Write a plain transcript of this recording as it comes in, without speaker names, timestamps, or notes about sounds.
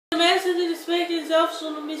mensen, dit is weer geen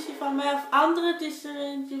zelfzonde missie van mij of anderen. Het is er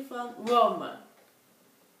eentje van Roman.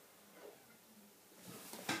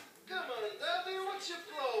 Come on, Daddy, what's your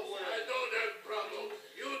problem? I don't have problems.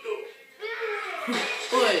 You do.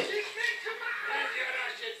 Oei. Where's your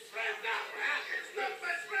Russian friend now, huh? It's not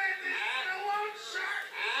my friend, it's the one shot.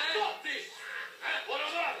 Stop this! What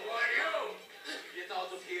about? Who are you? Get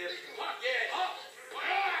out of here. Fuck yeah!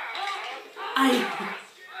 Ai.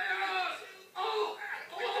 Oh!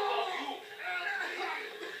 What about you?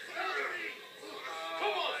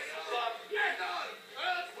 Come on, Bob. Get out!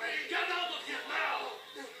 Get out of here now!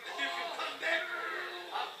 And if you come back,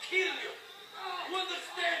 I'll kill you. You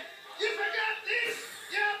understand? You forgot this?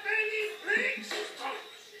 Yeah, baby, please.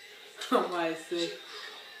 Oh my god.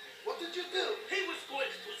 What did you do? He was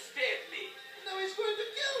going to stab me. Now he's going to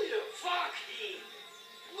kill you. Fuck him.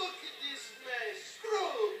 Look at this mess.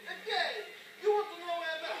 Screwed. Again. You want to know why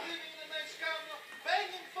I'm not living in a nice condo,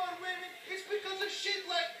 begging for women? It's because of shit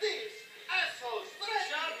like this. Assholes.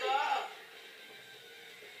 Shut up.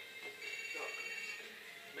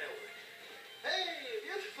 Melvin. Hey,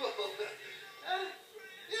 beautiful.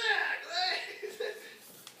 Yeah, great.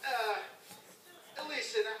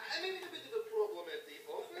 Listen, I'm having a bit of a problem at the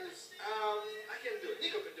office. I can do it.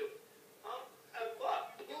 Niko can do it. What?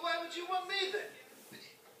 Well, why would you want me then?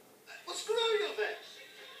 Well, screw you then.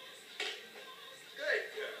 Great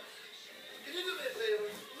girl. Can you do me a favor?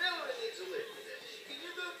 Mallory needs a lift. Can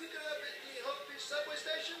you go pick her up at the Hope Beach subway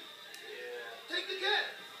station? Yeah. Take the cab.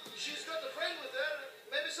 She's got a friend with her.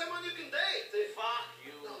 Maybe someone you can date. Fuck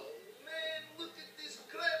you. Oh, man, look at this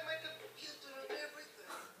crap. My computer and everything.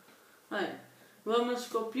 Nee. Romans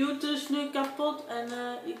computer is nu kapot en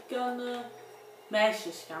ik kan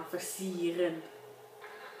meisjes gaan versieren.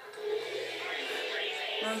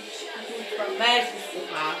 Dan doe ik van meisjes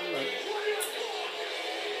toch eigenlijk.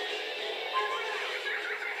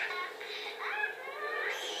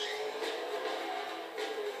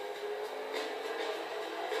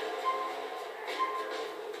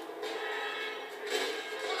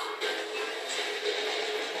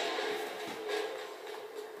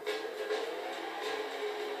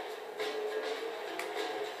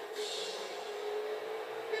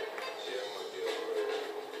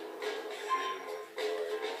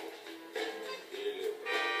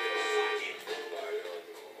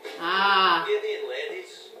 Get in,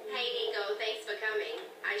 ladies. Hey, Niko, thanks for coming.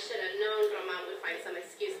 I should have known Roman would find some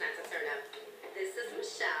excuse not to turn up. This is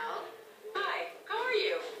Michelle. Hi, how are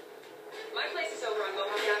you? My place is over on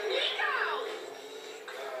Bohemian Avenue. Niko!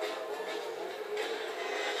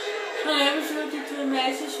 Dan hebben ze ook die twee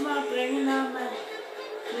meisjes maar brengen naar mijn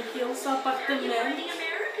Michiel's You're appartement. finding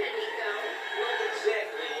America, Niko. Not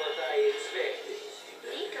exactly what I expected.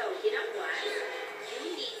 Niko, you know what? You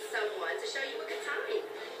need someone to show you a good time.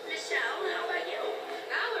 Michelle, how about you?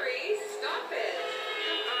 Valerie, stop it.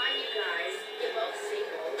 Come on, you guys. You're both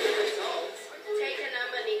single, you're adults. Take a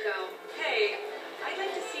number, Niko. Hey, I'd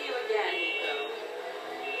like to see you again, Niko.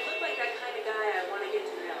 You look like that kind of guy I want to get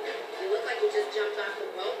to know. You look like you just jumped off the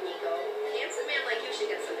boat, Niko. Handsome man like you should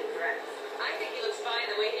get some regrets. I think he looks fine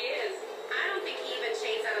the way he is. I don't think he even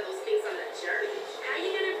changed out of those things on that journey. How are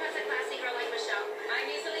you gonna impress a classy girl like Michelle? I'm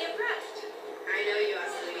easily impressed. I know you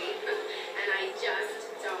are, sweetie. And I just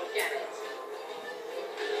don't get it.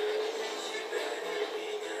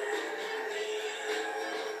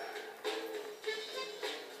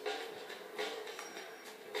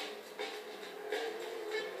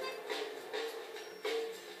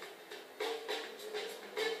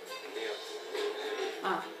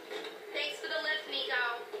 Ah, Thanks for the lift, Niko.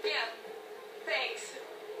 Yeah, thanks.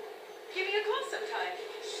 Give me a call sometime.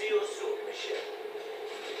 See you soon, Michelle.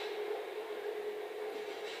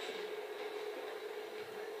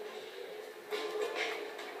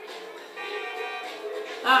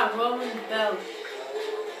 Roman belt.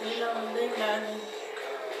 Ik wil een ding laten.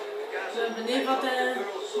 Ik ben benieuwd wat hij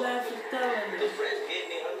mij vertellen The is. friend gave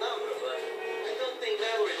me her number, but I don't think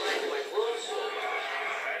Valerie liked my clothes so much.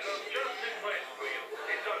 I have just a place for you.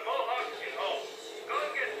 It's a Mohawk in home. Go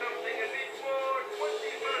get something a bit more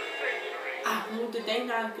 21st century. Ah, we moeten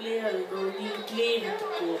denken aan kleren. Ik wil nieuwe kleren te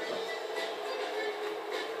kopen.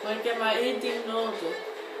 Maar ik heb maar één ding nodig.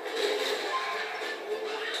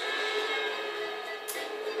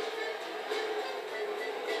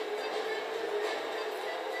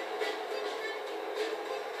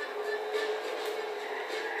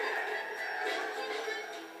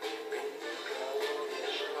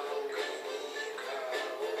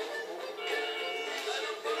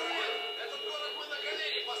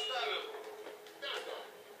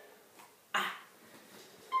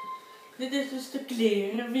 Dit is dus de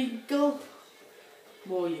klerenwinkel.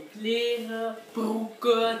 mooie kleren,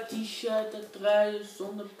 broeken, t-shirts, truien,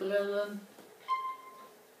 zonnebrillen.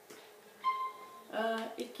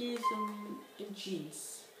 Ik kies een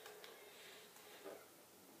jeans.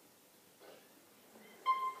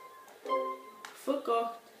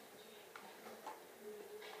 Verkocht.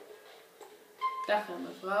 Dag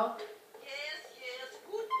mevrouw. Yes,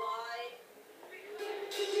 goodbye.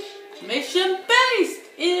 Mission based!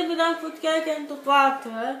 Iedereen bedankt voor het kijken en tot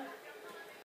later.